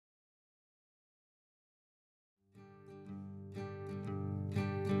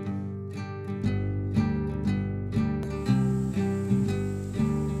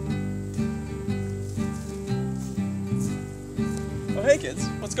kids.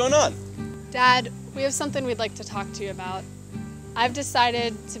 What's going on? Dad, we have something we'd like to talk to you about. I've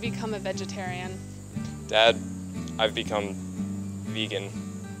decided to become a vegetarian. Dad, I've become vegan.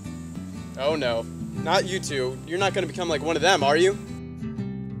 Oh no, not you two. You're not going to become like one of them, are you?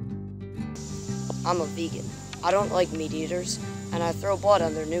 I'm a vegan. I don't like meat eaters, and I throw blood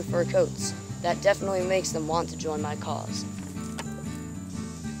on their new fur coats. That definitely makes them want to join my cause.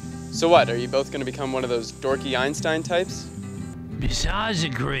 So what, are you both going to become one of those dorky Einstein types? Besides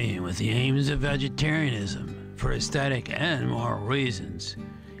agreeing with the aims of vegetarianism for aesthetic and moral reasons,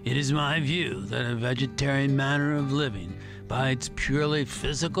 it is my view that a vegetarian manner of living, by its purely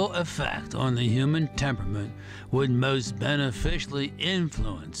physical effect on the human temperament, would most beneficially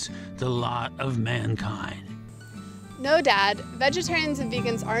influence the lot of mankind. No, Dad, vegetarians and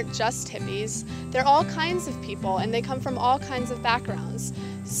vegans aren't just hippies. They're all kinds of people, and they come from all kinds of backgrounds.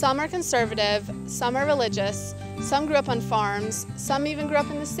 Some are conservative, some are religious, some grew up on farms, some even grew up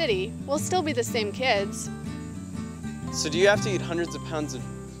in the city. We'll still be the same kids. So do you have to eat hundreds of pounds of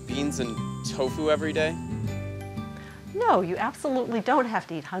beans and tofu every day? No, you absolutely don't have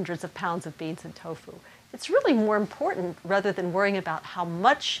to eat hundreds of pounds of beans and tofu. It's really more important, rather than worrying about how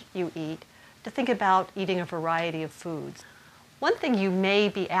much you eat, to think about eating a variety of foods. One thing you may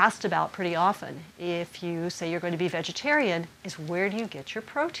be asked about pretty often if you say you're going to be vegetarian is, where do you get your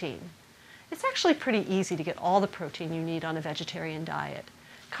protein? It's actually pretty easy to get all the protein you need on a vegetarian diet.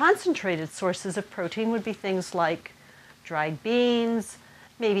 Concentrated sources of protein would be things like dried beans,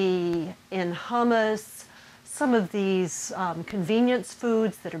 maybe in hummus, some of these convenience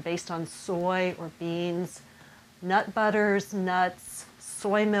foods that are based on soy or beans, nut butters, nuts,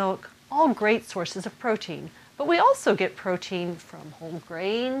 soy milk, all great sources of protein. But we also get protein from whole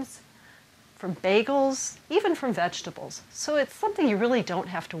grains, from bagels, even from vegetables. So it's something you really don't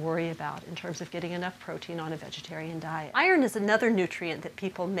have to worry about in terms of getting enough protein on a vegetarian diet. Iron is another nutrient that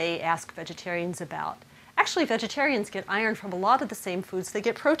people may ask vegetarians about. Actually, vegetarians get iron from a lot of the same foods they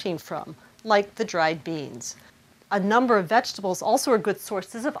get protein from, like the dried beans. A number of vegetables also are good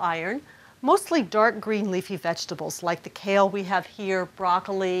sources of iron, mostly dark green leafy vegetables like the kale we have here,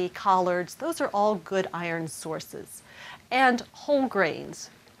 broccoli, collards. Those are all good iron sources. And whole grains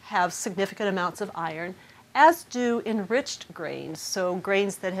have significant amounts of iron, as do enriched grains, so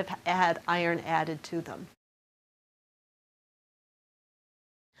grains that have had iron added to them.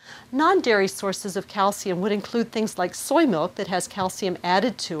 Non-dairy sources of calcium would include things like soy milk that has calcium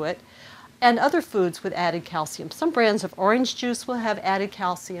added to it, and other foods with added calcium. Some brands of orange juice will have added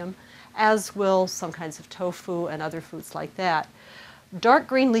calcium, as will some kinds of tofu and other foods like that. Dark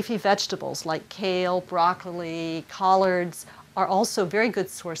green leafy vegetables like kale, broccoli, collards are also very good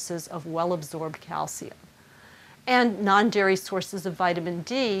sources of well-absorbed calcium. And non-dairy sources of vitamin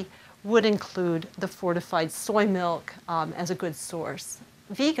D would include the fortified soy milk as a good source.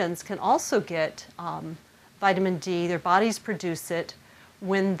 Vegans can also get vitamin D, their bodies produce it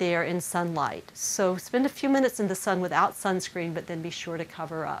when they're in sunlight. So spend a few minutes in the sun without sunscreen, but then be sure to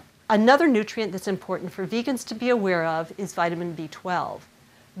cover up. Another nutrient that's important for vegans to be aware of is vitamin B12.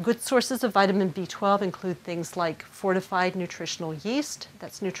 Good sources of vitamin B12 include things like fortified nutritional yeast.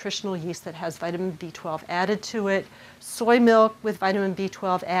 That's nutritional yeast that has vitamin B12 added to it. Soy milk with vitamin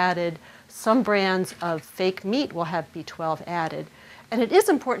B12 added. Some brands of fake meat will have B12 added. And it is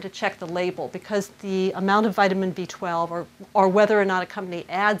important to check the label, because the amount of vitamin B12 or whether or not a company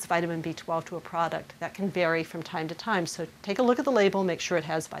adds vitamin B12 to a product, that can vary from time to time. So take a look at the label, make sure it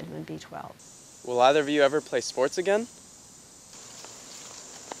has vitamin B12. Will either of you ever play sports again?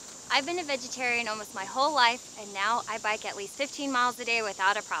 I've been a vegetarian almost my whole life, and now I bike at least 15 miles a day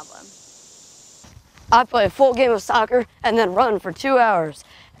without a problem. I play a full game of soccer and then run for 2 hours,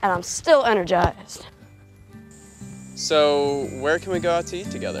 and I'm still energized. So where can we go out to eat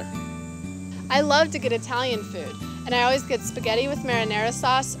together? I love to get Italian food, and I always get spaghetti with marinara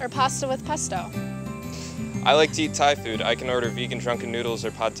sauce or pasta with pesto. I like to eat Thai food. I can order vegan drunken noodles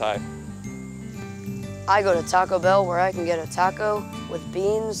or pad Thai. I go to Taco Bell, where I can get a taco with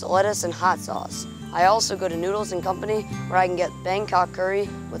beans, lettuce, and hot sauce. I also go to Noodles & Company, where I can get Bangkok curry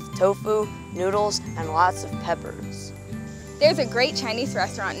with tofu, noodles, and lots of peppers. There's a great Chinese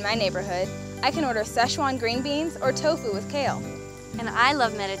restaurant in my neighborhood. I can order Szechuan green beans or tofu with kale. And I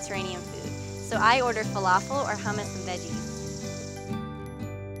love Mediterranean food, so I order falafel or hummus and veggies.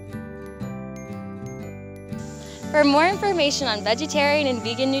 For more information on vegetarian and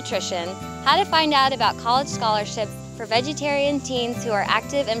vegan nutrition, how to find out about college scholarships for vegetarian teens who are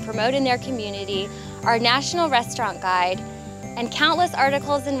active and promote in their community, our National Restaurant Guide, and countless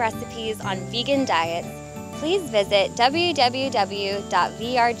articles and recipes on vegan diets, please visit www.vrg.org.